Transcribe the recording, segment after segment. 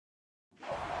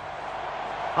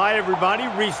Hi, everybody.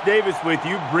 Reese Davis with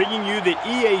you, bringing you the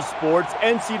EA Sports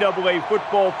NCAA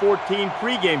Football 14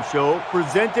 pregame show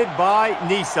presented by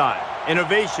Nissan.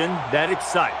 Innovation that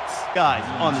excites. Guys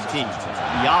on the team,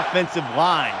 the offensive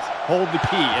lines hold the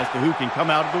key as to who can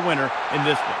come out of the winner in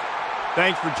this one.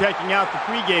 Thanks for checking out the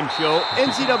pregame show.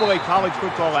 NCAA college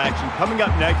football action coming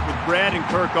up next with Brad and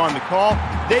Kirk on the call.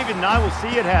 David and I will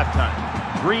see you at halftime.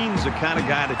 Green's the kind of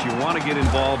guy that you want to get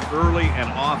involved early and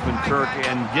often, Kirk,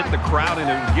 and get the crowd in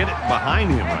and get it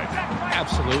behind him right now.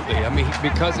 Absolutely. I mean,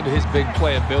 because of his big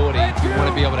playability, you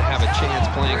want to be able to have a chance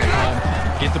playing at home,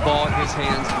 get the ball in his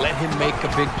hands, let him make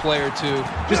a big play or two.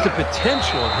 Just the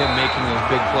potential of him making those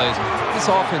big plays. This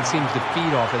offense seems to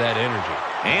feed off of that energy.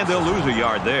 And they'll lose a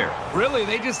yard there. Really,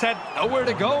 they just had nowhere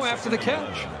to go after the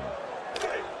catch.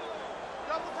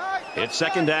 It's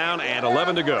second down and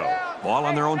 11 to go. Ball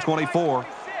on their own 24.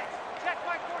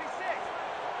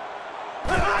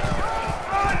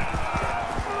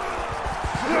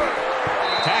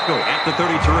 Tackle at the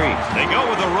 33. They go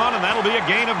with a run, and that'll be a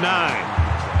gain of 9.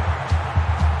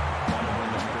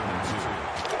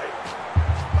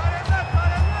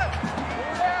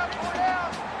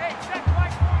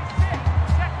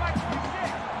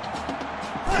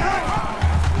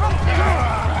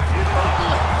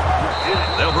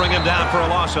 Bring him down for a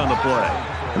loss on the play.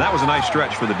 And that was a nice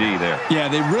stretch for the D there. Yeah,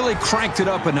 they really cranked it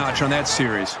up a notch on that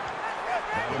series.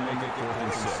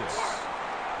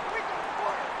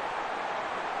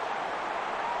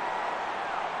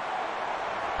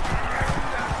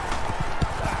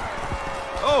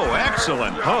 Oh,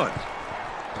 excellent punt.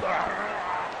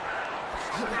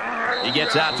 He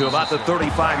gets out to about the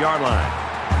 35-yard line.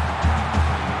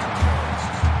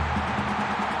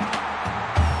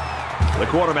 The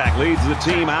quarterback leads the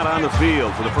team out on the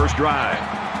field for the first drive.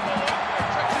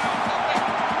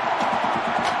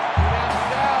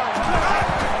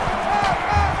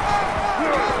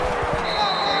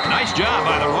 Nice job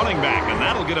by the running back, and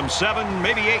that'll get him 7,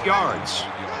 maybe 8 yards.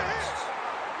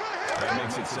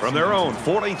 From their own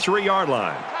 43-yard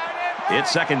line, it's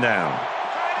second down.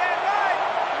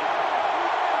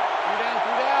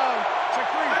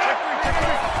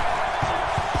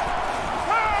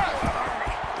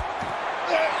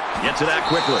 Gets it out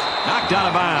quickly. Knocked out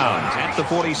of bounds at the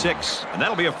 46. And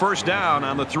that'll be a first down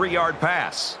on the 3-yard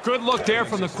pass. Good look there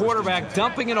from the quarterback,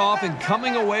 dumping it off and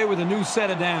coming away with a new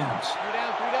set of downs. 3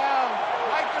 down.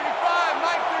 Mike 35.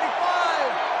 Mike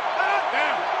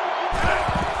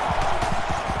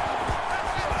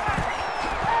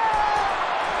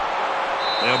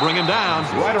 35. They'll bring him down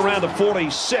right around the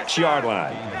 46-yard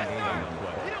line.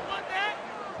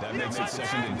 That makes it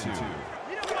second and 2.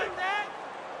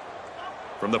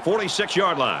 From the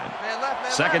 46-yard line,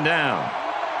 second down. 3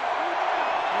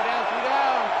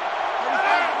 down.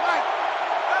 35, Mike.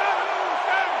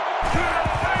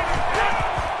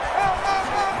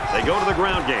 They go to the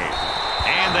ground game,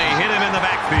 and they hit him in the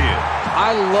backfield.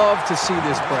 I love to see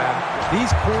this, Brad. These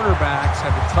cornerbacks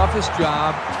have the toughest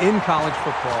job in college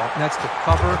football, and that's to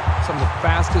cover some of the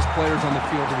fastest players on the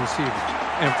field and receivers.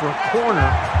 And for a corner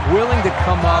willing to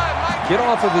come up, get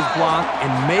off of his block,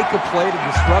 and make a play to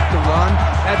disrupt the run,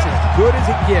 that's as good as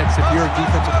it gets if you're a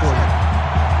defensive coordinator.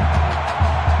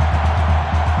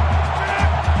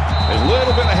 A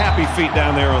little bit of happy feet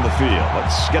down there on the field.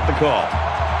 Let's get the call.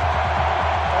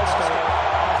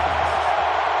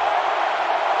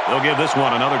 They'll give this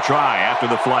one another try after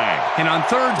the flag. And on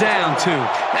third down, too,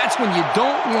 that's when you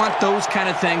don't want those kind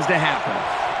of things to happen.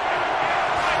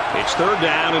 It's third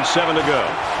down and 7 to go.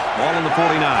 Ball in the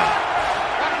 49.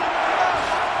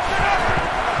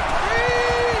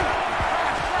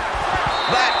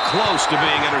 That close to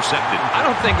being intercepted. I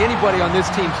don't think anybody on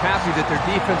this team's happy that their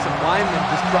defensive lineman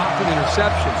just dropped an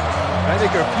interception. I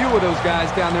think a few of those guys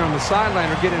down there on the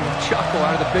sideline are getting a chuckle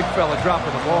out of the big fella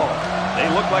dropping the ball. They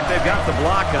look like they've got the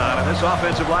block on, and this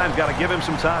offensive line's got to give him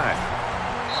some time.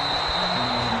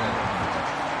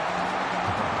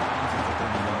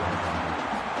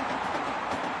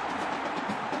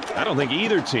 I don't think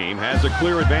either team has a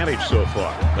clear advantage so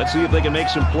far. Let's see if they can make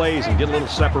some plays and get a little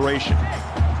separation.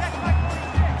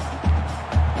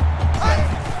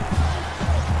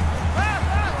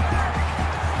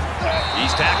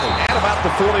 He's tackled at about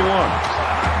the 41.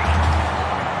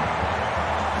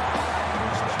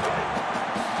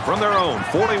 From their own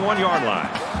 41-yard line.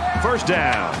 First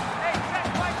down.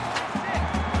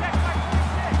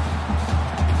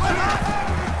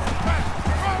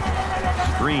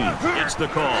 Green gets the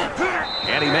call.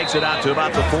 And he makes it out to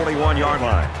about the 41-yard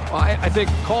line. Well, I think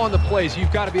calling the plays,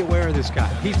 you've got to be aware of this guy.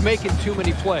 He's making too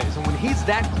many plays. And when he's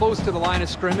that close to the line of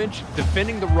scrimmage,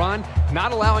 defending the run,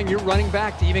 not allowing your running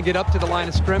back to even get up to the line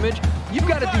of scrimmage, you've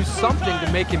got to do something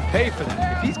to make him pay for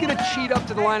that. If he's going to cheat up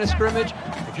to the line of scrimmage,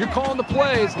 if you're calling the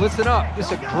plays, listen up. This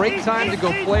is a great time to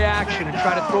go play action and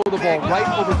try to throw the ball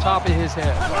right over top of his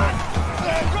head.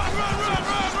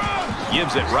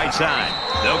 Gives it right side.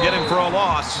 They'll get him for a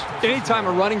loss. Anytime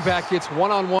a running back gets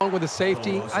one-on-one with a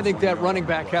safety, I think that running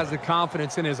back has the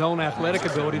confidence in his own athletic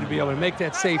ability to be able to make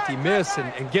that safety miss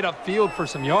and get upfield for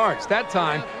some yards. That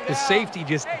time, the safety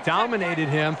just dominated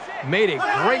him, made a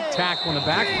great tackle in the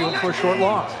backfield for a short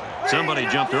loss. Somebody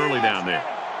jumped early down there.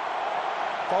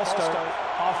 False start,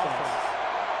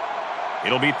 offense.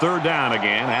 It'll be third down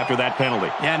again after that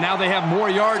penalty. Yeah, now they have more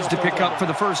yards to pick up for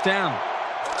the first down.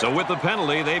 So with the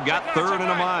penalty, they've got 3rd and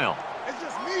a mile. It's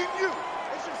just me and you.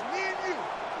 It's just me and you.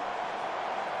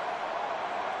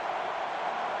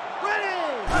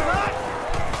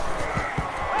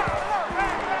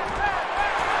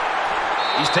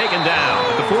 He's taken down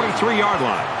at the 43-yard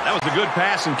line. That was a good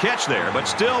pass and catch there, but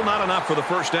still not enough for the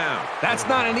first down. That's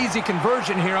not an easy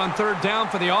conversion here on 3rd down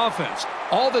for the offense.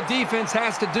 All the defense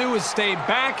has to do is stay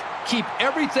back, keep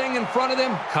everything in front of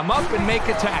them, come up and make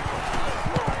a tackle.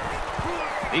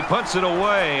 He punts it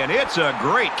away, and it's a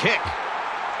great kick.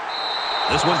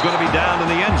 This one's going to be down in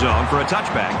the end zone for a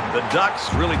touchback. The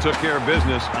Ducks really took care of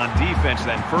business on defense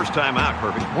that first time out,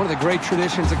 Herbie. One of the great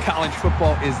traditions of college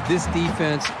football is this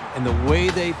defense and the way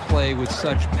they play with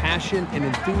such passion and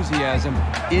enthusiasm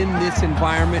in this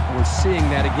environment. We're seeing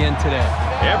that again today.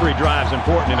 Every drive's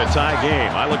important in a tie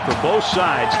game. I look for both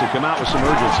sides to come out with some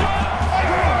urgency.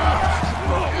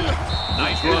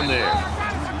 Nice run there.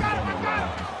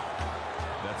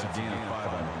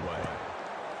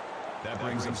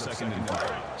 Brings him 2nd and 5.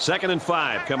 2nd and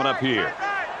 5 coming up here.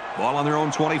 Ball on their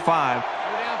own 25.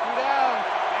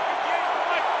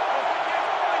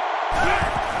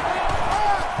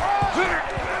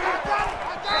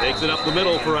 Takes it up the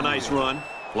middle for a nice run.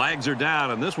 Flags are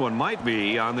down, and this one might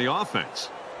be on the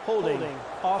offense. Holding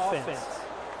offense.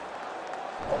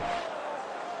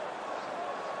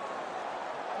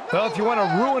 Well, if you want to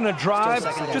ruin a drive,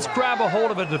 just grab a hold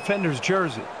of a defender's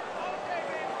jersey.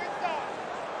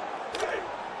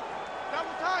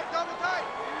 Double tight.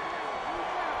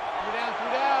 3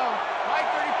 down. Mike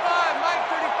 35.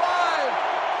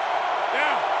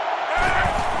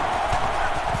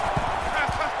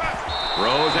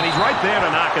 Throws, and he's right there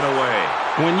to knock it away.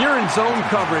 When you're in zone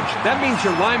coverage, that means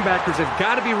your linebackers have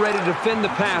got to be ready to defend the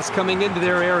pass coming into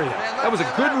their area. That was a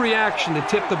good reaction to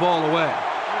tip the ball away.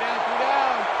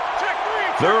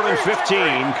 3rd and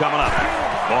 15 coming up.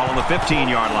 Ball on the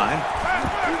 15-yard line.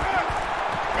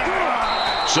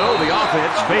 So the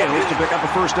offense fails to pick up a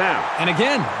first down. And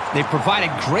again, they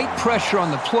provided great pressure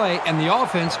on the play, and the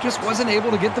offense just wasn't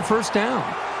able to get the first down.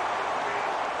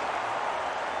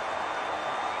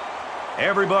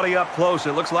 Everybody up close.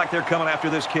 It looks like they're coming after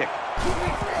this kick.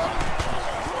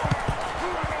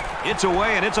 It's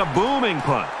away, and it's a booming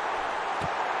punt.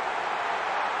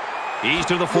 He's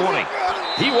to the 40.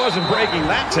 He wasn't breaking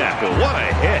that tackle. What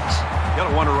a hit. Got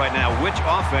to wonder right now which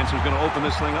offense is going to open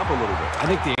this thing up a little bit. I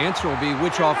think the answer will be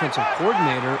which offensive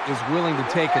coordinator is willing to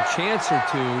take a chance or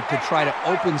two to try to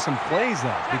open some plays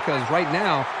up. Because right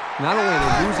now, not only are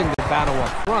they losing the battle up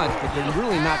front, but they're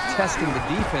really not testing the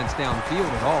defense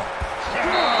downfield at all.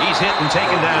 He's hit and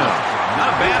taken down.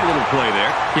 Not a bad little play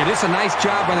there. Yeah, this is a nice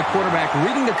job by the quarterback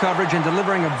reading the coverage and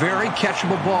delivering a very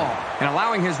catchable ball and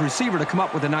allowing his receiver to come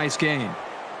up with a nice gain.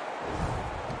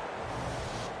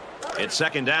 It's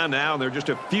 2nd down now, and they're just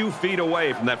a few feet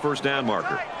away from that first down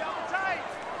marker.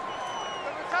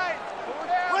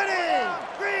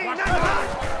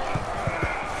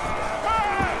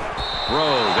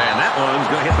 Throws, and that one's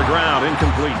going to hit the ground,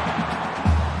 incomplete.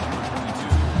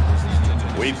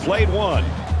 We've played one.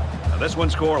 Now this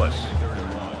one's scoreless.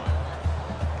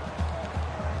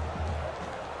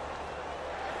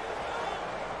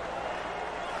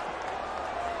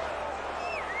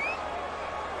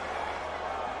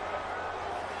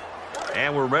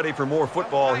 And we're ready for more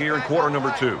football here in quarter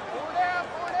number 2.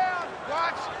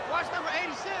 Watch number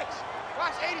 86.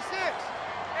 Watch 86.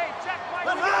 Hey, check Mike.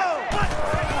 Let's go.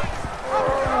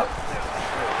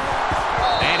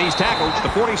 And he's tackled at the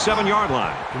 47-yard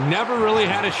line. Never really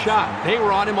had a shot. They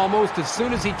were on him almost as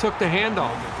soon as he took the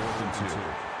handoff.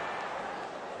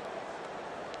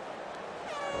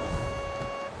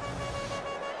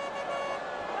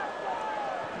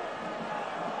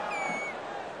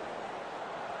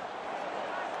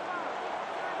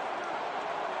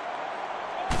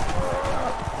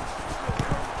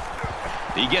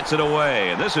 He gets it away,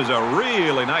 and this is a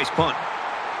really nice punt.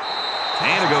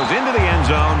 And it goes into the end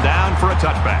zone, down for a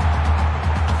touchback.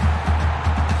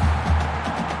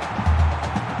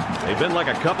 They've been like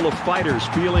a couple of fighters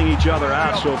feeling each other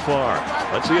out so far.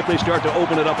 Let's see if they start to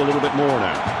open it up a little bit more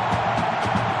now.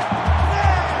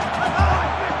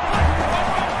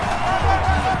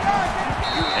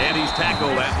 And he's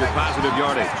tackled after positive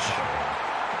yardage.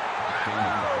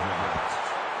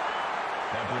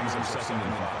 That brings him 2nd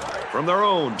and 5. From their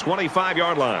own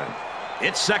 25-yard line,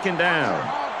 it's 2nd down.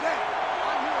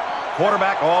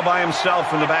 Quarterback all by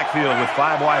himself in the backfield with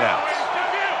 5 wideouts.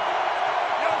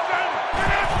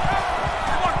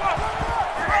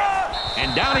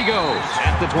 And down he goes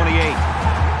at the 28.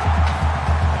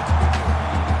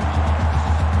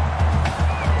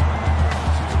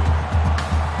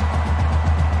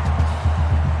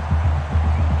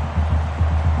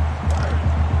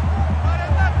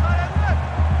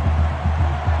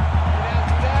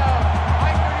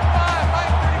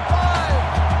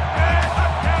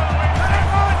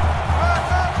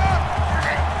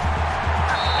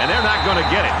 And they're not going to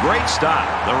get it. Great stop.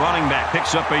 The running back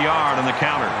picks up a yard on the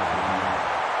counter.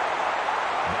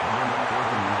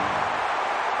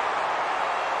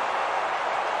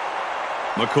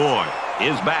 McCoy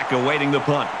is back awaiting the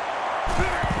punt.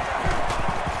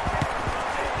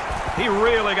 He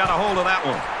really got a hold of that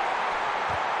one.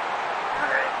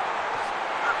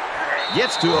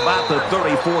 Gets to about the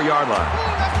 34-yard line.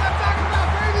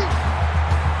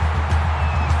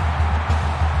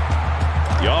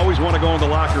 You always want to go in the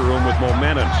locker room with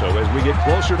momentum, so as we get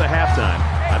closer to halftime,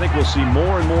 I think we'll see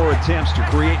more and more attempts to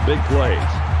create big plays.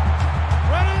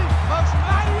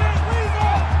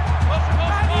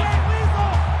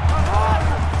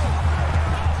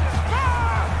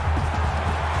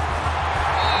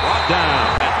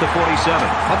 Down at the 47.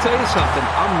 I'll tell you something.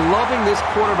 I'm loving this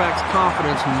quarterback's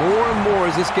confidence more and more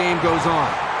as this game goes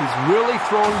on. He's really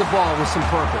throwing the ball with some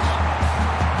purpose.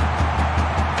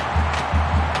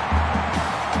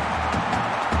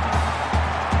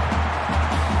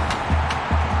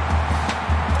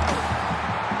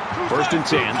 First and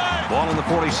 10. Ball on the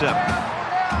 47.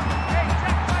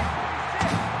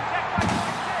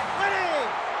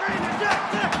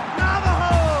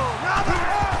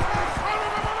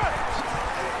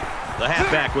 The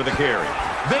halfback with a carry.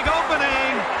 Big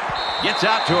opening. Gets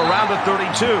out to around the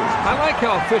 32. I like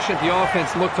how efficient the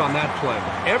offense looked on that play.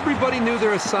 Everybody knew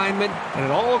their assignment, and it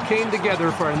all came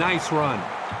together for a nice run.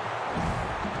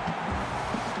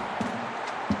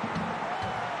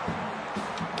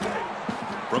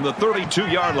 From the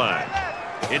 32-yard line,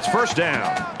 it's 1st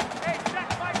down.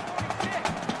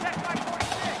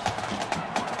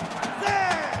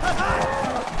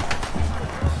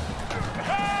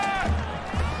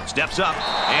 Steps up,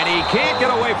 and he can't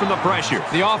get away from the pressure.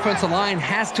 The offensive line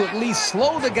has to at least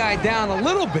slow the guy down a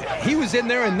little bit. He was in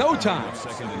there in no time.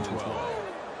 2nd and 12.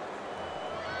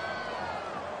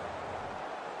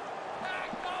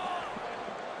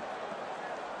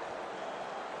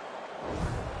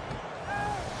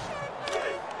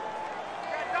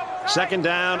 Second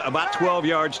down, about 12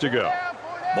 yards to go.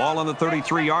 Ball on the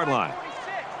 33-yard line.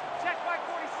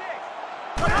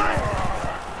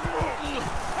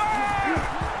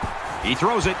 He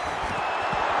throws it.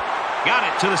 Got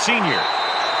it to the senior.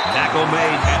 Tackle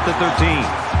made at the 13.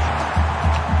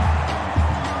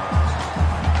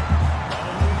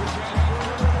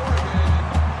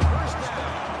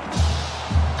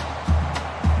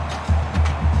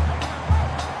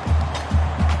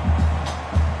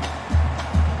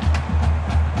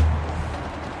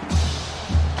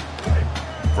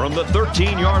 From the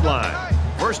 13-yard line,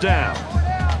 1st down.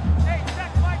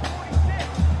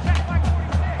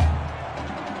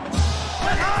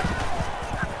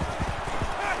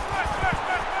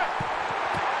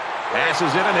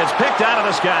 Passes it, and it's picked out of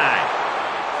the sky.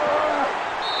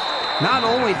 Not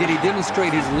only did he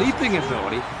demonstrate his leaping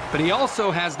ability, but he also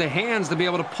has the hands to be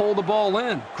able to pull the ball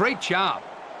in. Great job.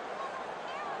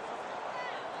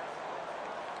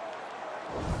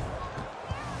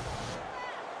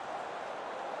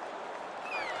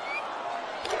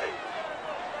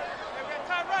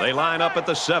 They line up at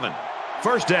the 7.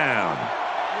 1st down.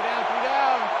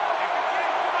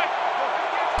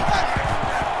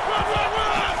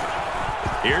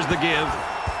 Here's the give.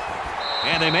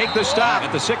 And they make the stop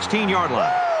at the 16-yard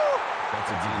line. That's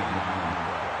a deep line.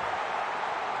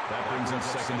 That brings him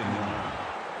 2nd and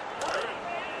 9.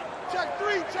 Check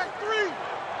 3, check 3.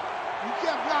 You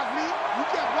can't block me. You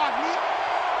can't block me.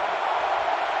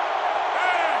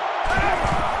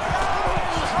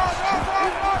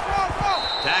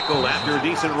 Tackled after a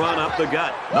decent run up the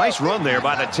gut. Nice run there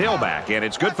by the tailback, and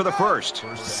it's good for the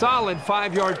 1st. Solid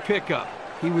 5-yard pickup.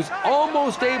 He was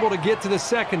almost able to get to the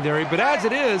secondary, but as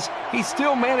it is, he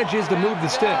still manages to move the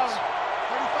sticks.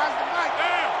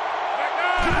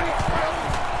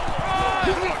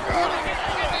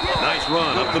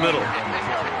 run up the middle.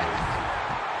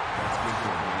 That's good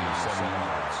for a gain of 7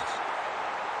 yards.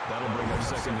 That'll bring up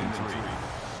 2nd and 3.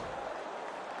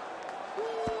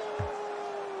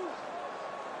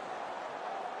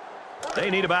 They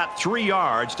need about 3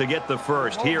 yards to get the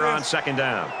first here on 2nd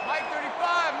down. Mike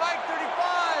 35, Mike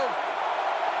 35.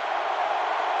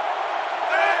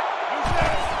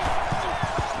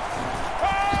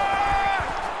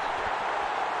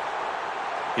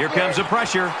 Here comes the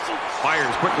pressure.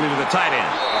 Fires quickly to the tight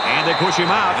end. And they push him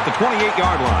out at the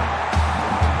 28-yard line.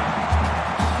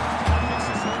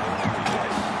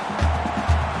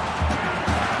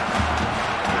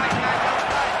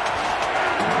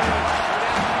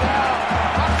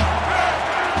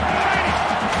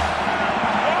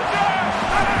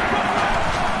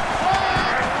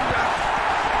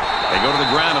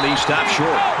 Stop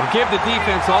short. We'll give the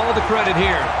defense all the credit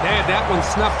here. They had that one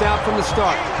snuffed out from the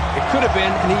start. It could have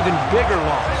been an even bigger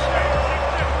loss.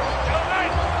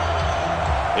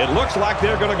 It looks like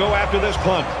they're going to go after this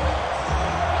punt.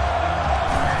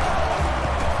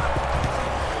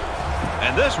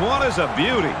 And this one is a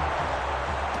beauty.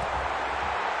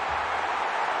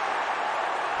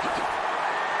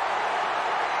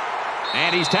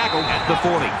 And he's tackled at the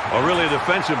 40. A really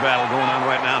defensive battle going on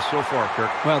right now so far, Kirk.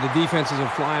 Well, the defenses are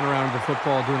flying around the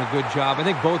football, doing a good job. I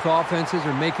think both offenses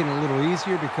are making it a little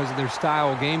easier because of their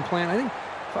style game plan. I think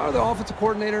if I were the offensive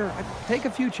coordinator, I'd take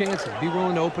a few chances. Be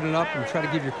willing to open it up and try to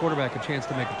give your quarterback a chance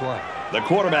to make a play. The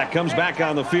quarterback comes back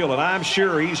on the field, and I'm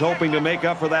sure he's hoping to make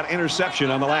up for that interception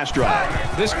on the last drive.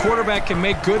 This quarterback can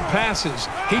make good passes.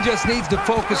 He just needs to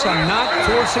focus on not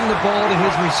forcing the ball to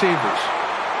his receivers.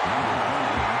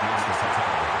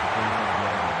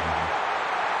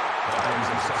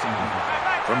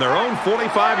 From their own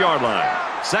 45-yard line.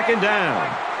 2nd down.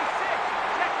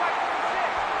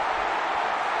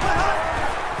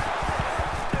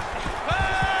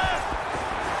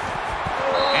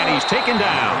 And he's taken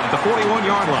down at the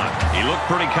 41-yard line. He looked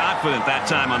pretty confident that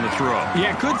time on the throw.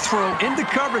 Yeah, good throw. Into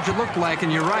coverage it looked like,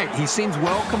 and you're right. He seems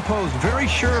well composed, very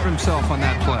sure of himself on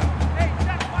that play.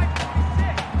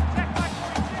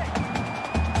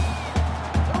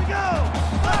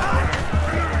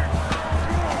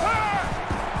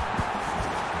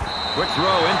 Quick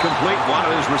throw, incomplete,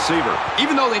 wanted his receiver.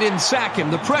 Even though they didn't sack him,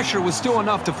 the pressure was still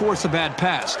enough to force a bad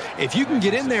pass. If you can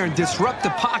get in there and disrupt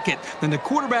the pocket, then the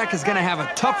quarterback is going to have a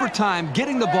tougher time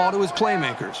getting the ball to his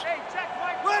playmakers.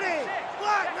 Ready!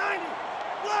 Black 90!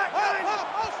 Black 90!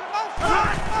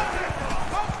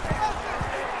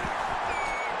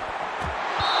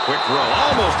 Quick throw,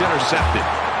 almost intercepted.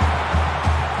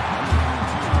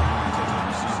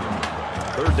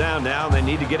 3rd down now, they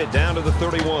need to get it down to the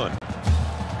 31.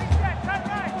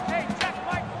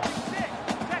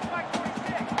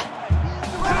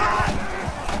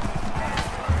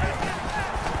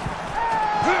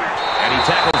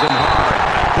 Tackles him hard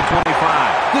at the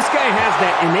 25. This guy has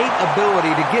that innate ability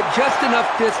to get just enough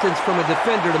distance from a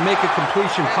defender to make a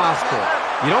completion possible.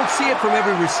 You don't see it from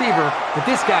every receiver, but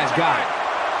this guy's got it.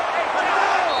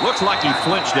 Looks like he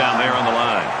flinched down there on the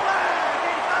line.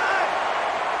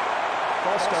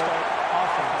 False start,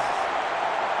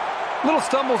 offense. Little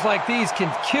stumbles like these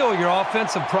can kill your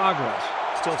offensive progress.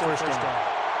 Still first down.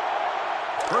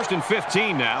 1st and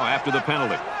 15 now after the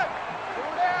penalty.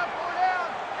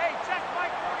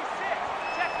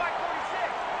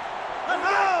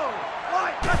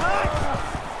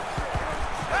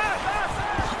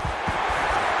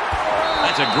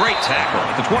 That's a great tackle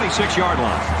at the 26-yard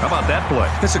line. How about that play?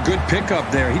 That's a good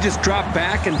pickup there. He just dropped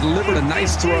back and delivered a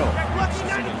nice throw. Lucky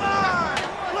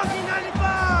 95! Lucky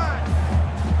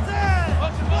 95! Zed!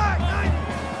 Black 90!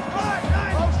 Black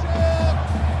 90!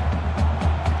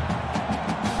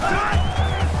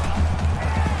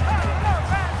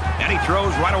 And he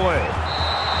throws right away.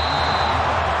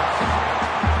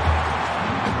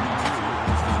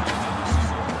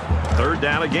 Third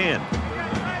down again.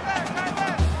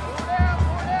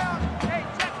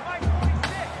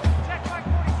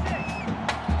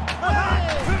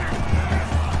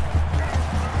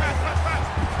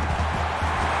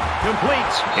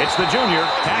 Completes. It's the junior.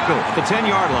 Tackle at the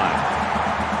 10-yard line.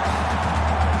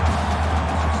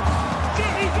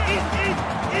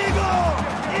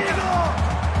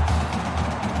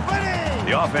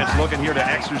 The offense looking here to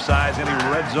exercise any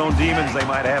red zone demons they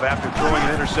might have after throwing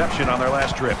an interception on their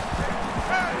last trip.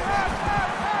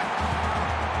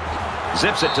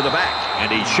 Zips it to the back,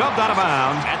 and he's shoved out of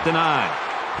bounds at the 9.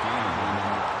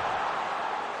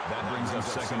 That brings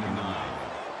us 2nd and 9.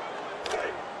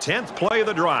 10th play of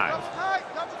the drive. Double tight,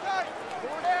 double tight.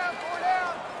 4 down, 4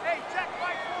 down. Hey, check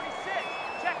Mike 46.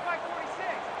 Check Mike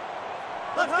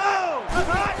 46. Let's go! Let's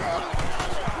go!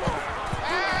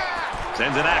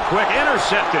 Sends it out quick.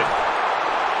 Intercepted.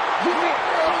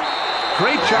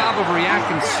 Great job of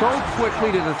reacting so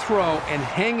quickly to the throw and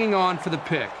hanging on for the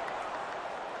pick.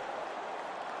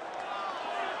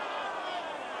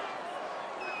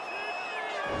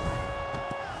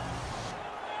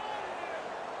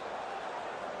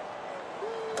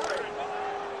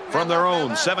 From their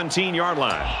own 17-yard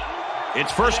line.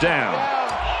 It's first down.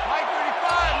 Mike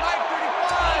 35, Mike 35.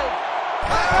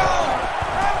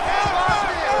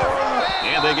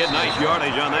 And they get nice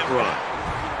yardage on that run.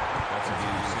 That's a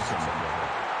gain of 6 on the play.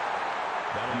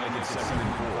 That'll make it 2nd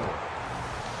and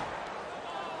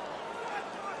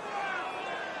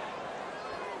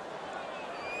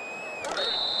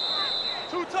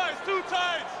 4. Two times, two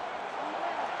times.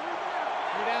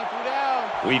 3 down, 3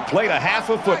 down. We played a half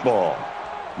of football.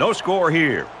 No score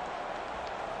here.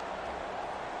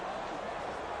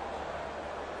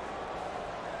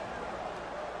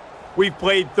 We've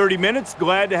played 30 minutes.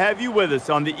 Glad to have you with us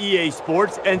on the EA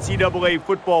Sports NCAA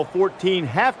Football 14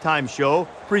 halftime show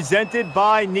presented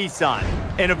by Nissan.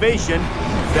 Innovation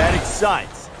that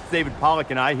excites. David Pollack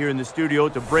and I here in the studio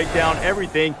to break down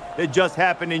everything that just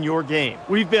happened in your game.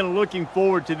 We've been looking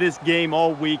forward to this game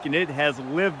all week, and it has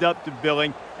lived up to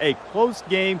billing. A close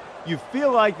game. You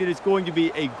feel like that it's going to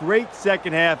be a great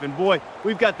second half. And, boy,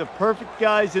 we've got the perfect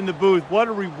guys in the booth. What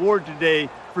a reward today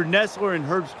for Nessler and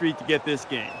Herb Street to get this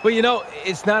game. Well, you know,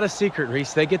 it's not a secret,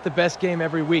 Reese. They get the best game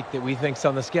every week that we think's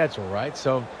on the schedule, right?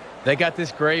 So they got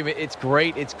this great. It's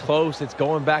great. It's close. It's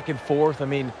going back and forth. I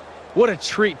mean, what a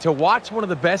treat to watch one of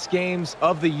the best games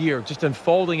of the year just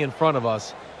unfolding in front of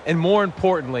us. And more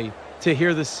importantly, to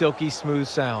hear the silky smooth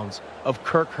sounds of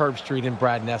Kirk Herbstreit and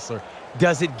Brad Nessler.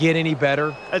 Does it get any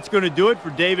better? That's going to do it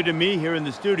for David and me here in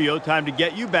the studio. Time to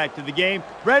get you back to the game.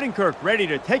 Brad and Kirk ready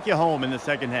to take you home in the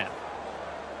second half.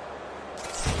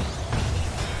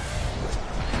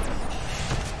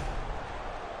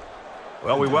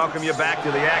 Well, we welcome you back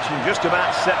to the action. Just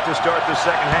about set to start the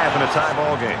second half in a tie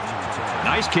ball game.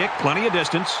 Nice kick, plenty of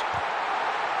distance.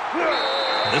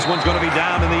 This one's going to be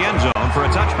down in the end zone for a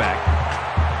touchback.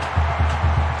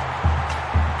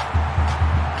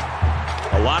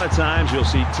 A lot of times you'll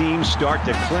see teams start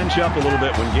to clinch up a little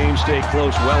bit when games stay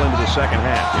close well into the second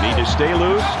half. You need to stay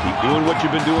loose, keep doing what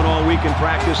you've been doing all week in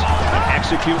practice, and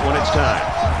execute when it's time.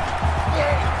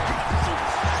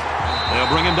 They'll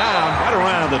bring him down right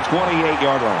around the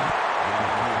 28-yard line.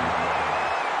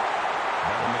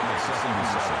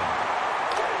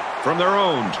 From their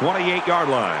own 28-yard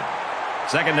line.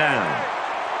 Second down.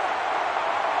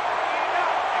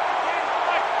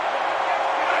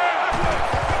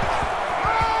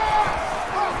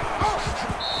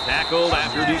 Tackled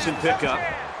after a decent pickup.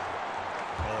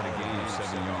 Call it a gain of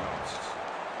 7 yards.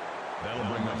 That'll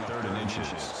bring up 3rd and inches.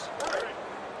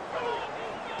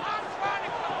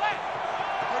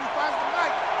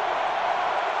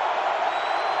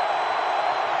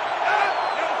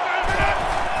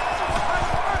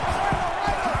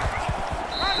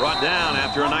 Brought down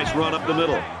after a nice run up the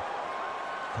middle.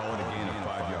 Call it a gain of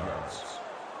 5 yards.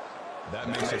 That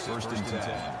makes it 1st and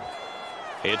 10.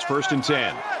 It's 1st and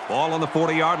 10. Ball on the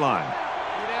 40-yard line. 3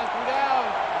 down, 3 down.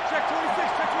 Check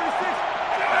 26, check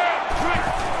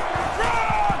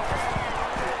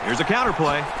 26. Here's a counter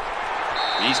play.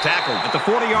 He's tackled at the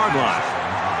 40-yard line.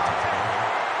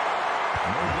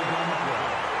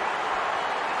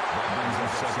 That brings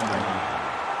us 2nd and 9.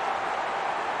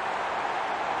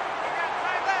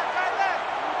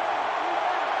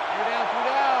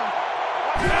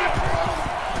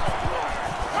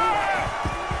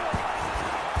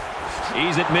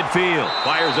 He's at midfield.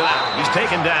 Fires it out. He's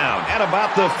taken down at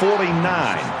about the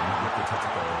 49.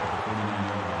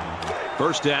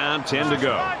 First down, 10 to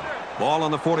go. Ball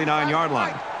on the 49-yard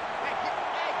line.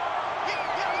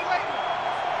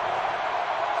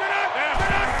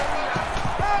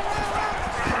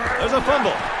 There's a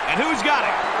fumble. And who's got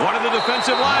it? One of the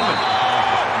defensive linemen.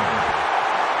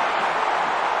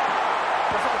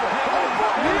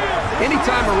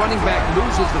 Anytime a running back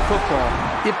loses the football,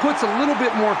 it puts a little bit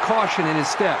more caution in his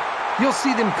step. You'll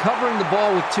see them covering the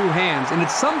ball with 2 hands, and it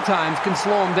sometimes can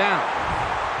slow him down.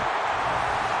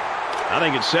 I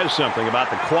think it says something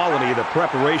about the quality of the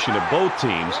preparation of both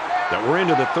teams that we're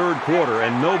into the 3rd quarter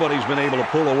and nobody's been able to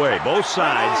pull away. Both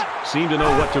sides seem to know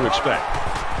what to expect.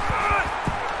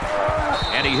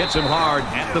 And he hits him hard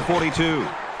at the 42.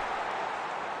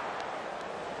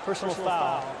 Personal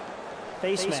foul.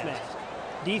 Face mask.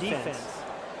 Defense.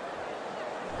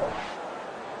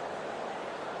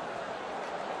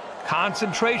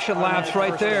 Concentration lapse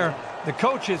right there. The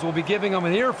coaches will be giving them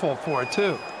an earful for it,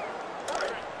 too.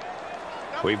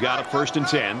 We've got a 1st and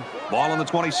 10. Ball on the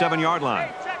 27-yard line.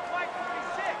 Check Mike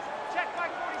 46. Check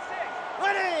Mike 46.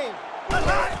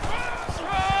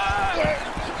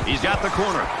 He's got the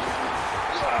corner.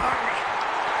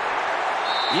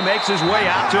 He makes his way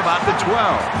out to about the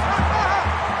 12.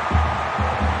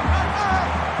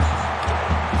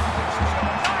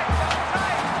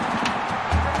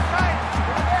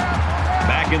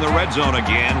 In the red zone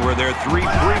again, where their 3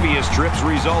 previous trips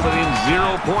resulted in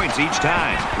 0 points each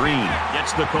time. Green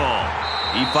gets the call.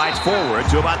 He fights forward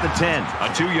to about the 10. A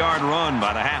 2-yard run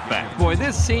by the halfback. Boy,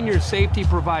 this senior safety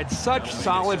provides such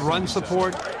solid run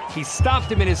support. He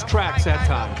stopped him in his tracks that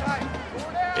time.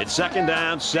 It's 2nd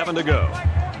down, 7 to go.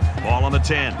 Ball on the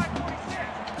 10.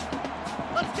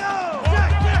 Let's go!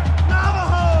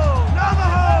 Navajo!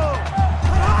 Navajo!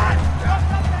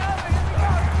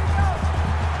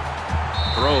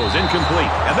 Throws incomplete,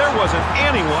 and there wasn't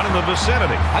anyone in the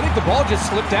vicinity. I think the ball just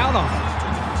slipped out on him.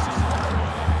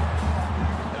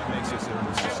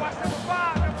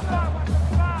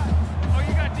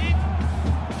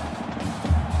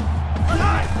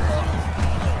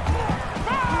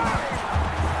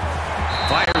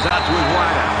 Fires out to his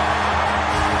wideout.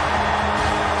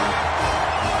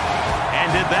 And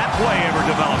did that play ever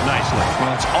develop nicely?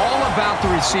 Well, it's all about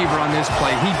the receiver on this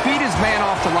play. He beat his man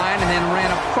off the line and then ran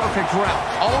a perfect route.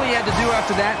 All he had to do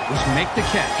after that was make the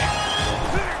catch.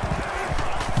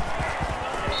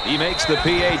 He makes the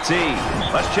PAT.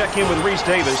 Let's check in with Reese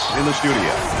Davis in the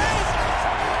studio.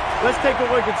 Let's take a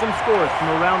look at some scores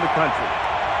from around the country.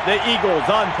 The Eagles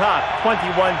on top,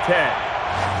 21-10.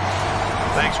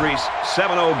 Thanks, Reese.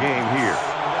 7-0 game here.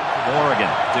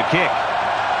 Oregon to kick.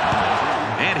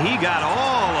 And he got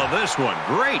all of this one.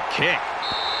 Great kick.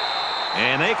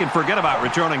 And they can forget about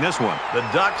returning this one. The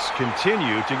Ducks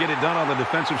continue to get it done on the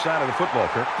defensive side of the football,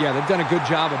 Kirk. Yeah, they've done a good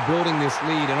job of building this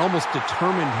lead and almost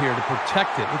determined here to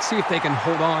protect it. Let's see if they can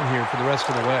hold on here for the rest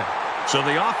of the way. So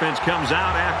the offense comes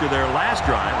out after their last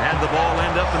drive, had the ball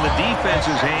end up in the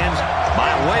defense's hands by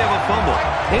way of a fumble.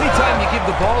 Anytime you give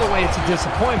the ball away, it's a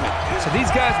disappointment. So these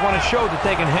guys want to show that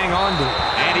they can hang on to it.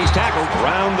 And he's tackled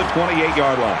around the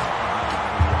 28-yard line.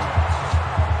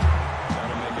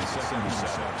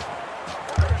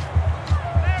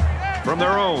 From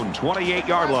their own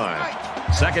 28-yard line.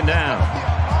 2nd down.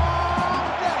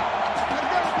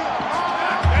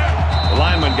 The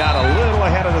lineman got a little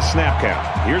ahead of the snap count.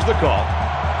 Here's the call.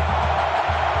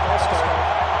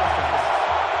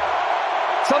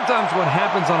 Sometimes what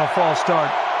happens on a false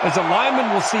start is a lineman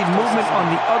will see movement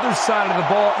on the other side of the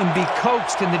ball and be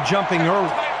coaxed into jumping early.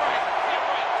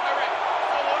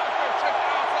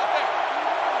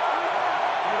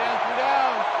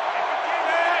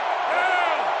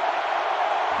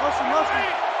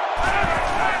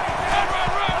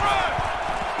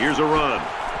 Here's a run.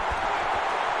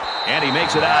 And he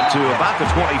makes it out to about the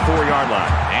 24-yard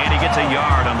line. And he gets a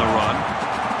yard on the run.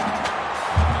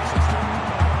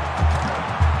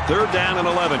 3rd down and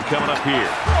 11 coming up here.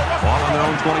 Ball on their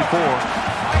own 24.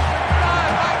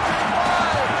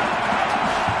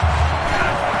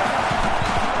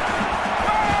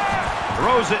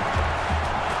 Throws it.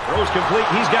 Throws complete.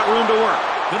 He's got room to work.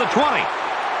 To the 20.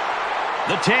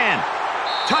 The 10.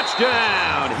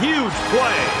 Touchdown. Huge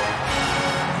play.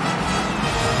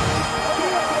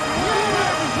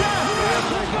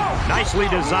 Nicely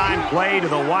designed play to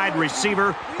the wide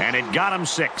receiver, and it got him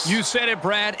 6. You said it,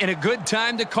 Brad, and a good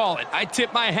time to call it. I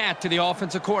tip my hat to the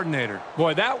offensive coordinator.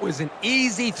 Boy, that was an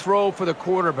easy throw for the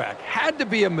quarterback. Had to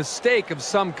be a mistake of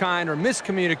some kind or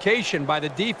miscommunication by the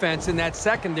defense in that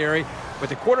secondary, but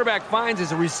the quarterback finds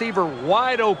his receiver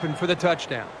wide open for the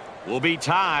touchdown. Will be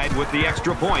tied with the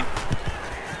extra point.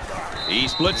 He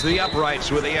splits the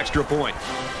uprights with the extra point.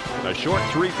 A short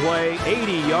 3-play,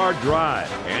 80-yard drive,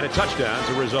 and a touchdown as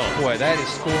a result. Boy, that is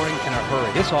scoring in a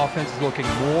hurry. This offense is looking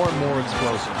more and more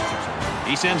explosive.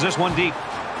 He sends this one deep.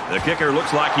 The kicker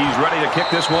looks like he's ready to kick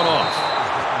this one off.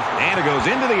 And it goes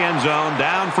into the end zone,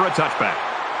 down for a touchback.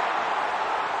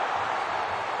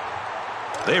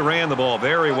 They ran the ball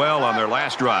very well on their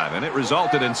last drive, and it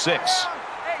resulted in 6.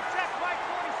 Hey, check by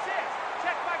 46.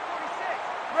 Check by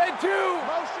 46. Red 2.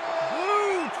 Motion.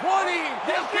 Blue 20.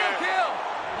 Kill, kill, kill.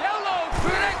 Yellow,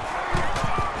 critic.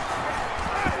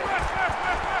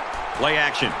 Play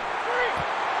action.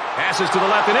 Passes to the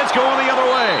left, and it's going the other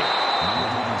way.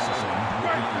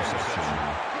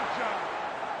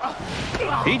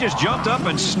 He just jumped up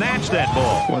and snatched that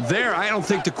ball. Well, there, I don't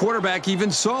think the quarterback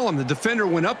even saw him. The defender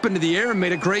went up into the air and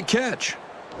made a great catch.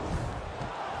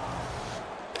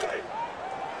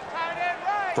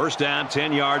 1st down,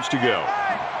 10 yards to go.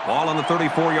 Ball on the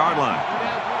 34-yard line.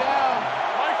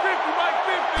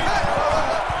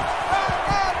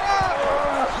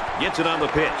 Gets it on the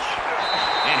pitch.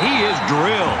 And he is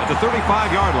drilled at the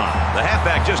 35-yard line. The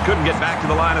halfback just couldn't get back to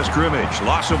the line of scrimmage.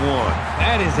 Loss of 1.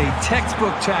 That is a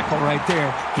textbook tackle right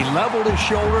there. He leveled his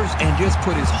shoulders and just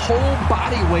put his whole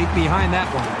body weight behind that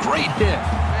one. Great hit.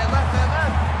 Man left, man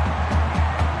left.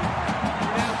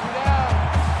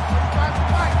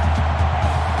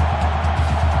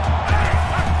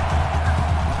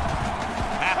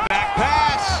 Halfback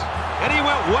pass. And he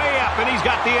went way up, and he's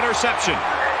got the interception.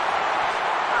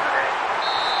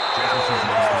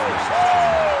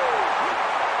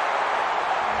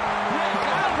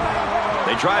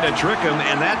 They tried to trick him,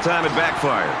 and that time it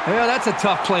backfired. Yeah, that's a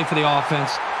tough play for the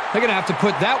offense. They're going to have to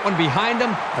put that one behind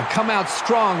them and come out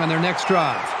strong on their next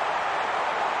drive.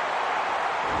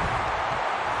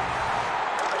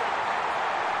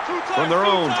 From their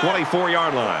own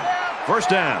 24-yard line.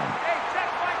 First down. Hey, check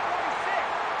my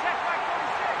 46. Check my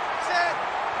 46. Set.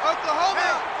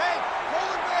 Oklahoma. Hey,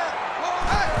 hold it there. Hold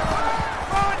it.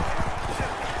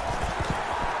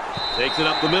 Takes it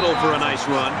up the middle for a nice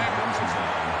run.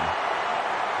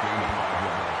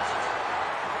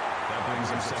 That brings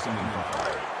him second and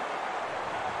 5.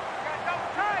 Got double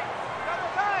tight.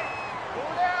 Double tight.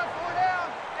 Pull down, pull down.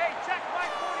 Hey, check my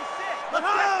 46. Let's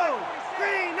go.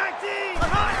 Green 19.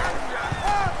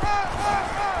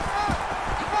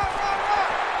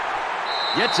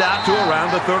 Gets out to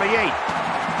around the 38.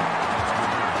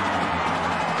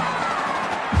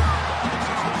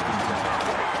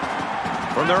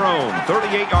 From their own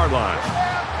 38-yard line.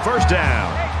 First down.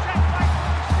 Hey,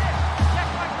 check my 46. Check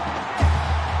my 46.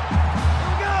 Here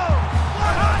we go.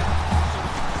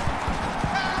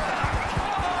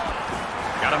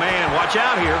 Got a man. Watch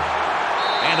out here.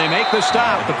 And they make the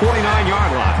stop at the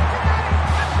 49-yard line.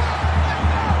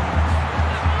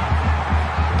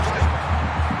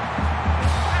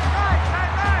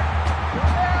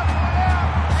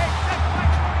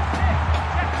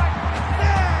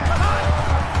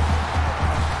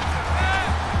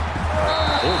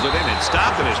 Pulls it in and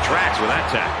stopped in his tracks with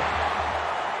that tackle.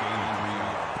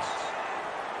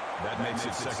 That makes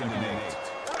it second and 8.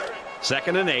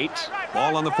 Second and 8.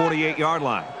 Ball on the 48-yard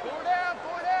line. Pull down,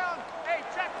 pull down. Hey,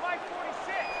 check my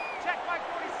 46. Check my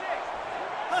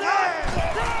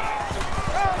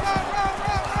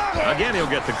 46. Again, he'll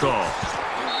get the call.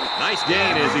 Nice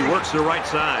gain as he works the right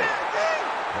side.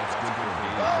 That's good for a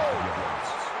gain of 3 yards.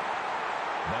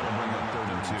 That'll bring up 3rd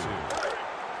and 2.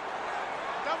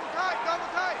 Double tight, double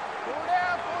tight. Pull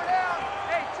down, pull down.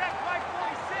 Hey, check my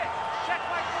 46. Check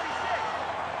my 46.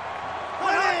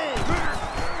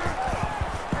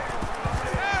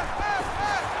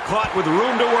 Caught with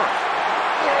room to work.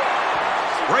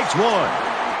 Breaks 1.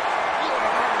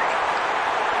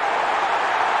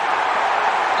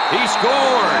 He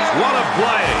scores. What a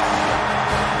play.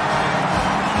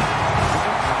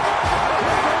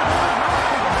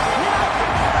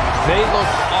 They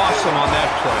looked awesome on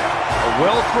that play. A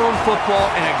well-thrown football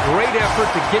and a great effort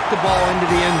to get the ball into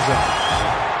the end zone.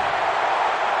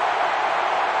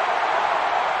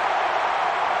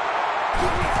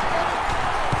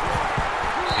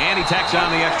 And he tacks on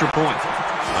the extra point.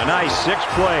 A nice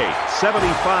 6-play,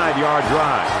 75-yard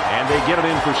drive, and they get it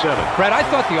in for 7. Brad, I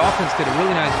thought the offense did a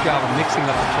really nice job of mixing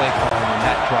up the play calling on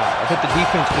that drive. I thought the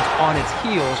defense was on its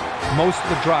heels most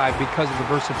of the drive because of the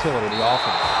versatility of the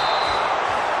offense.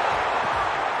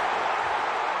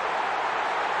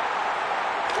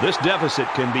 This deficit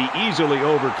can be easily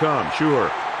overcome,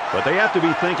 sure. But they have to be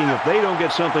thinking if they don't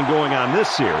get something going on this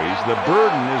series, the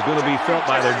burden is going to be felt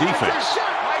by their defense.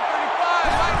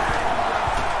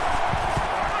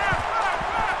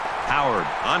 Howard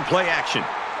on play action.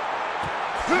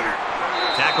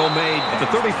 Tackle made at the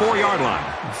 34-yard line.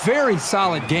 Very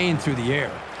solid gain through the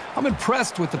air. I'm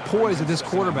impressed with the poise of this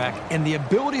quarterback and the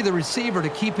ability of the receiver to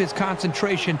keep his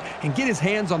concentration and get his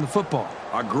hands on the football.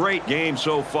 A great game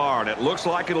so far, and it looks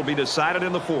like it'll be decided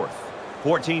in the 4th.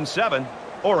 14-7,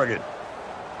 Oregon.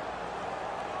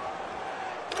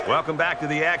 Welcome back to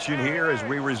the action here as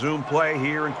we resume play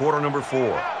here in quarter number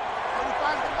 4.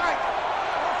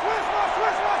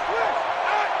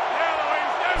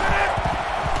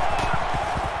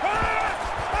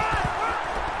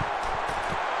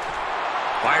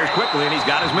 Fires quickly, and he's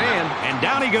got his man. And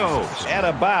down he goes at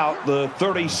about the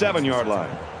 37-yard line.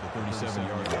 The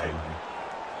 37-yard line.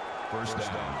 First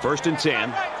down. 1st and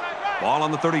 10. Ball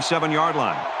on the 37-yard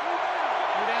line.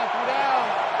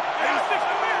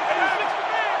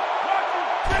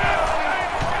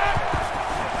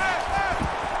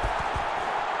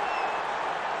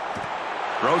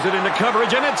 Throws it into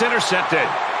coverage, and it's intercepted.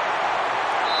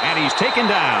 And he's taken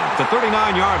down at the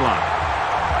 39-yard line.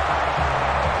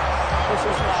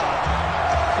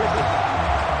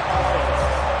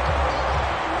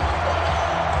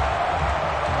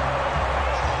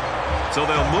 So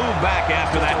they'll move back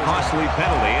after that costly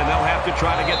penalty, and they'll have to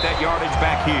try to get that yardage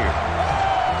back here.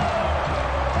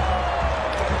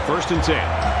 1st and 10.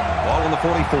 Ball on the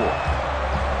 44.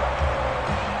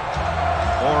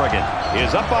 Oregon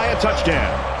is up by a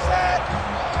touchdown. Set.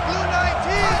 Blue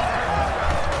 19.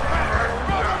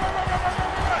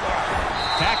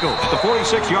 Tackle at the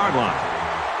 46-yard line.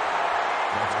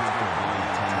 That's good for being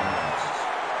 10 yards.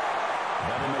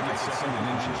 That'll make it 2nd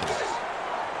and inches.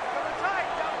 Double tight,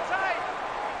 double tight.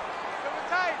 Double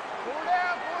tight. Pull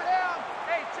down, pull down.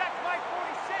 Hey, check Mike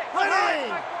 46. Mike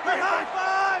 45.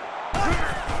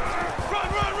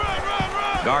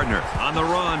 Run. Gardner on the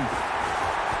run.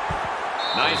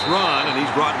 Nice run, and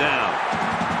he's brought down.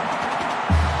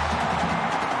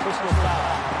 Personal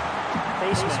foul.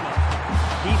 Face mask.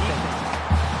 Defense.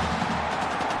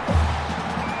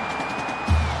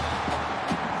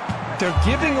 They're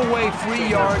giving away free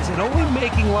yards and only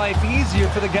making life easier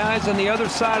for the guys on the other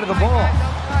side of the ball.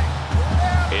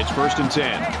 It's 1st and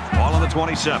 10. Ball on the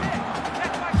 27.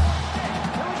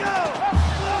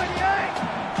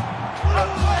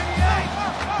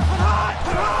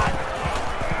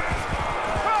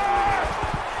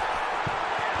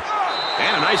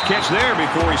 And a nice catch there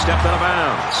before he stepped out of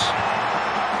bounds.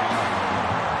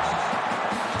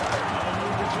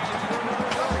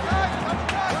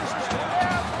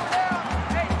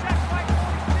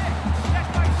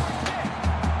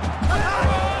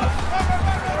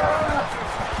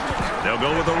 They'll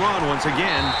go with the run once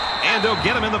again, and they'll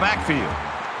get him in the backfield.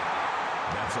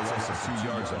 That's a loss of 2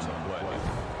 yards on the play.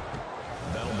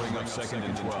 That'll bring up 2nd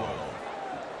and 12.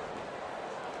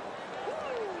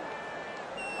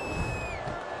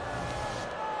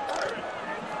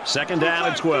 Second down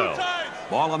and 12.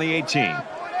 Ball on the 18. Hey,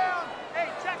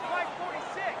 check Mike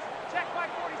 46. Check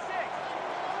Mike 46.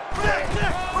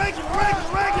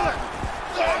 Regular.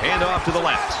 Hand off to the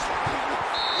left.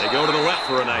 They go to the left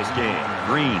for a nice gain.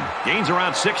 Green gains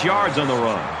around 6 yards on the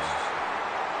run.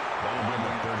 That'll bring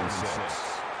up 3rd and 6.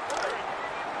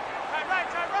 Tight right.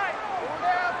 Pull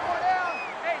down.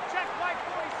 Hey, check Mike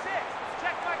 46.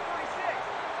 Check Mike 46.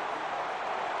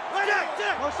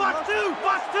 Check.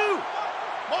 Box two.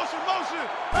 Motion.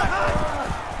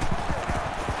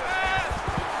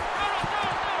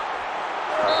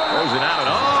 Throws it out and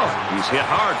off. He's hit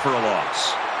hard for a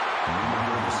loss.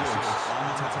 Number 36 on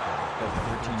the tackle at the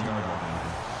 13-yard line.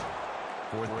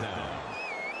 4th down.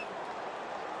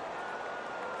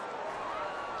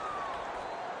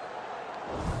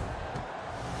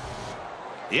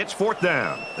 It's 4th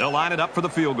down. They'll line it up for the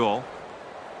field goal.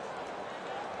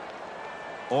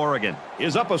 Oregon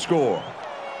is up a score.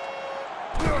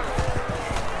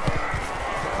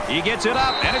 He gets it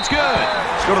up, and it's good.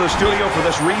 Let's go to the studio for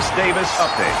this Reese Davis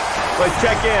update. Let's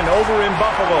check in over in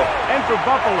Buffalo. And for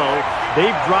Buffalo,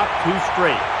 they've dropped 2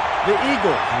 straight. The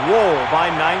Eagles roll by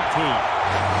 19.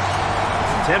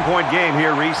 10-point game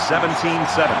here, Reese,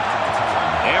 17-7.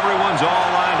 Everyone's all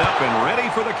lined up and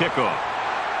ready for the kickoff.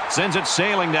 Sends it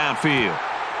sailing downfield.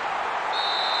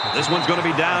 This one's going to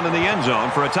be down in the end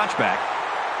zone for a touchback.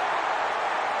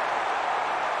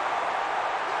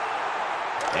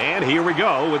 And here we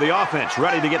go with the offense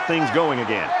ready to get things going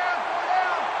again.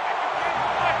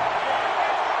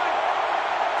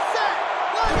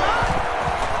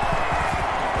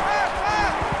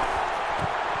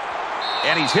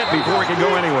 And he's hit before he can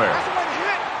go anywhere.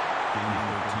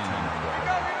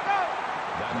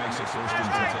 That makes it 1st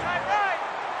and 10.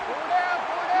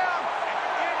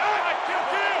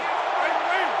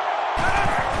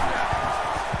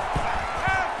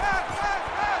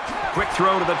 Quick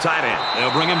throw to the tight end.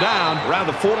 They'll bring him down around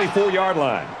the 44-yard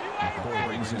line.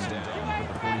 Brings him down at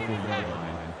the 44-yard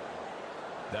line.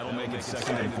 That'll make it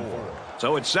 2nd and 4.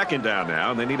 So it's 2nd down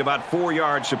now, and they need about 4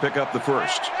 yards to pick up the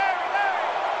first.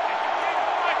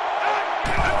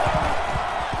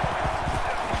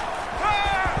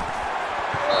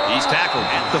 He's tackled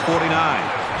at the 49.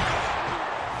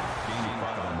 Gaining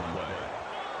 5 on the play.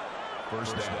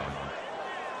 1st down.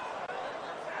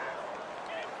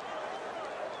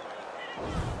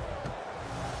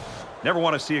 Never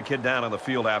want to see a kid down on the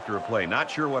field after a play. Not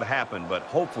sure what happened, but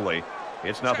hopefully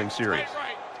it's nothing serious.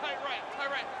 Tight right.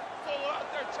 Full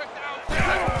out there, check down.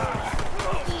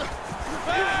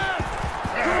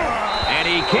 And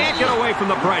he can't get away from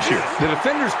the pressure. The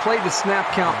defenders played the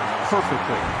snap count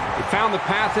perfectly. They found the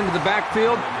path into the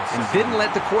backfield and didn't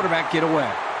let the quarterback get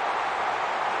away.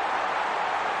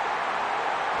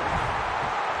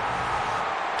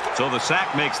 So the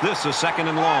sack makes this a 2nd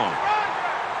and long.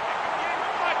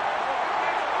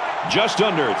 Just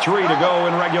under 3 to go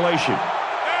in regulation.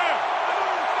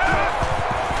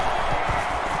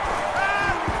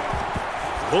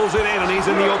 Pulls it in, and he's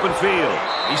in the open field.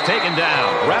 He's taken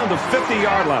down around the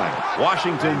 50-yard line.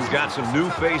 Washington's got some new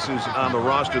faces on the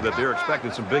roster that they're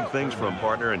expecting some big things from,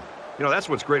 partner. And, you know, that's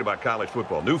what's great about college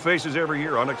football. New faces every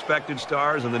year, unexpected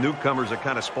stars, and the newcomers that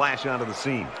kind of splash onto the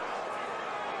scene.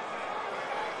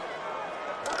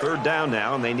 Third down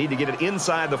now, and they need to get it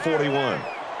inside the 41.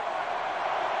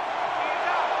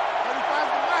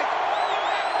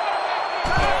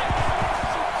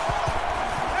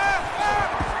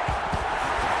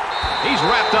 He's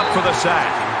wrapped up for the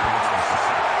sack.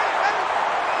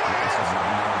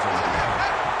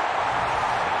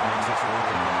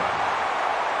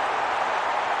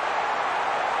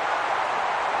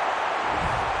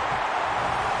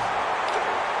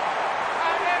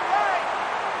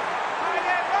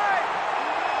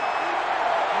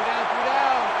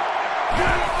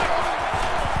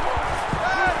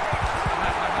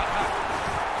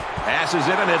 Passes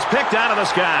it, and it's picked out of the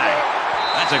sky.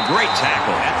 That's a great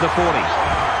tackle at the 40.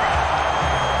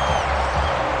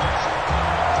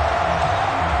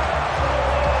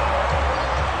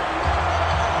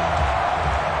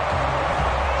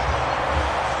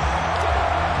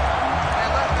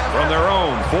 From their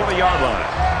own 40-yard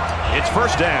line, it's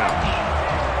first down.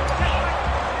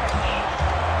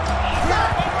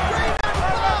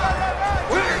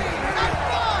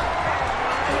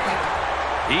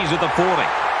 He's at the 40.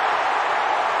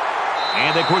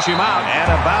 And they push him out at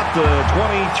about the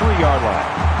 23-yard line.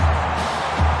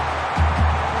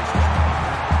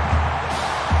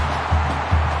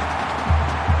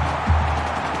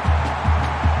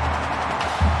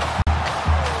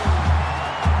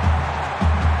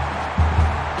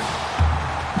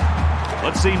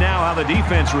 Let's see now how the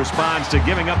defense responds to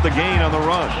giving up the gain on the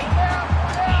run.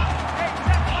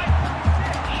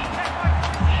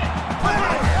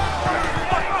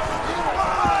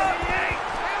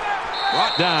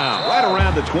 Down right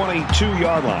around the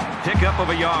 22-yard line. Pickup of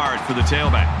a yard for the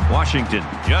tailback. Washington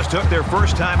just took their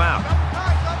first time out.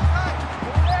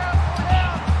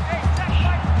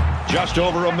 Just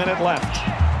over a minute left.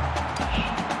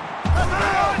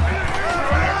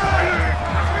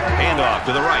 Handoff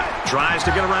to the right. Tries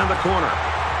to get around the corner.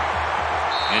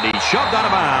 And he's shoved out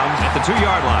of bounds at the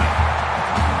 2-yard line.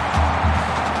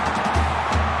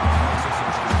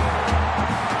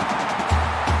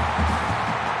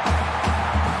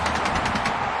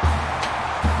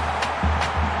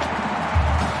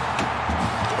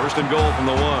 First and goal from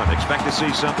the 1. Expect to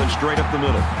see something straight up the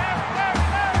middle.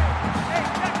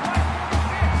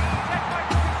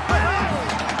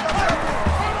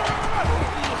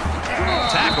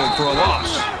 Tackled for a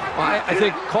loss. Well, I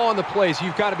think calling the plays,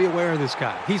 you've got to be aware of this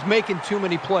guy. He's making too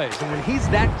many plays. And when he's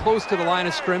that close to the line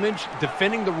of scrimmage,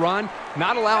 defending the run,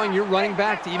 not allowing your running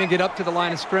back to even get up to the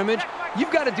line of scrimmage, you've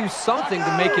got to do something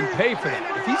to make him pay for that.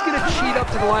 If he's going to cheat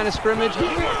up to the line of scrimmage,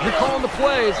 you're calling the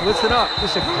plays. Listen up.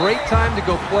 This is a great time to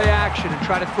go play action and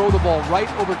try to throw the ball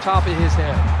right over top of his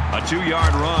head. A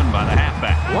 2-yard run by the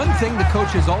halfback. One thing the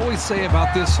coaches always say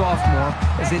about this sophomore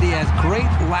is that he has great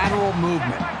lateral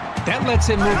movement. That lets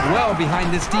him move well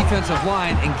behind this defensive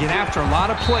line and get after a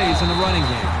lot of plays in the running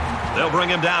game. They'll bring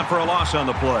him down for a loss on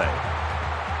the play.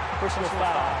 Personal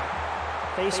foul.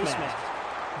 Face mask.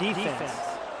 Defense.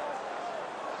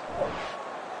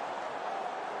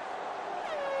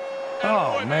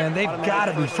 Oh, man, they've got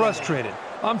to be frustrated.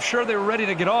 I'm sure they were ready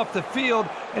to get off the field,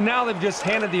 and now they've just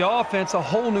handed the offense a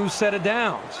whole new set of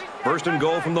downs. First and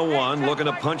goal from the 1, looking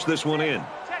to punch this one in.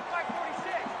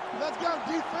 Let's go,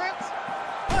 defense.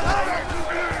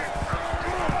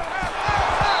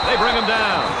 They bring him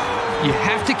down. You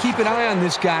have to keep an eye on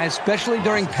this guy, especially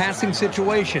during passing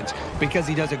situations, because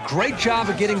he does a great job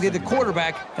of getting to the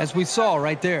quarterback, as we saw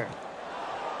right there.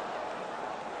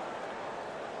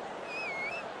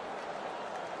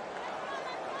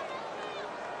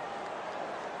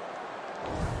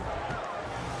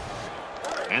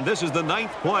 And this is the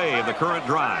 9th play of the current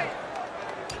drive.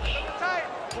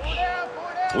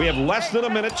 We have less than a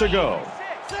minute to go.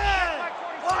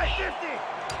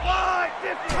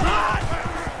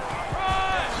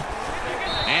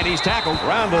 And he's tackled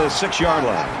around the 6-yard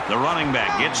line. The running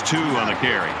back gets 2 on the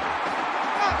carry.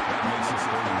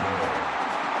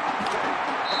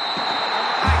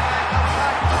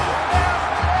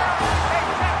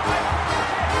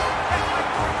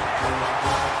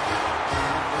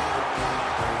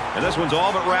 And this one's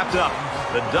all but wrapped up.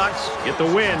 The Ducks get the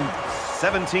win,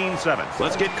 17-7.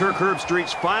 Let's get Kirk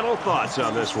Herbstreit's final thoughts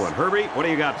on this one. Herbie, what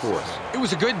do you got for us? It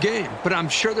was a good game, but I'm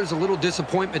sure there's a little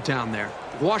disappointment down there.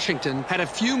 Washington had a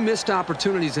few missed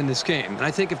opportunities in this game, and I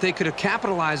think if they could have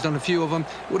capitalized on a few of them,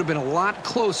 it would have been a lot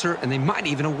closer, and they might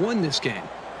even have won this game.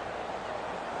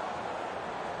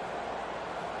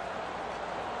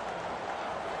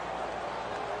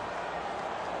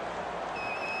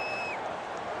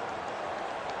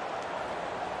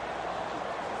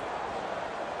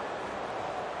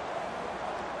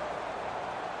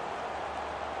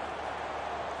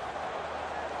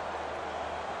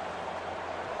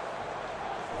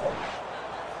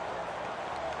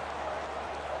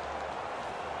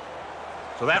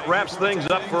 So that wraps things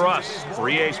up for us, for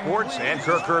EA Sports and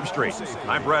Kirk Herbstreit.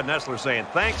 I'm Brad Nessler saying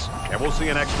thanks, and we'll see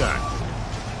you next time.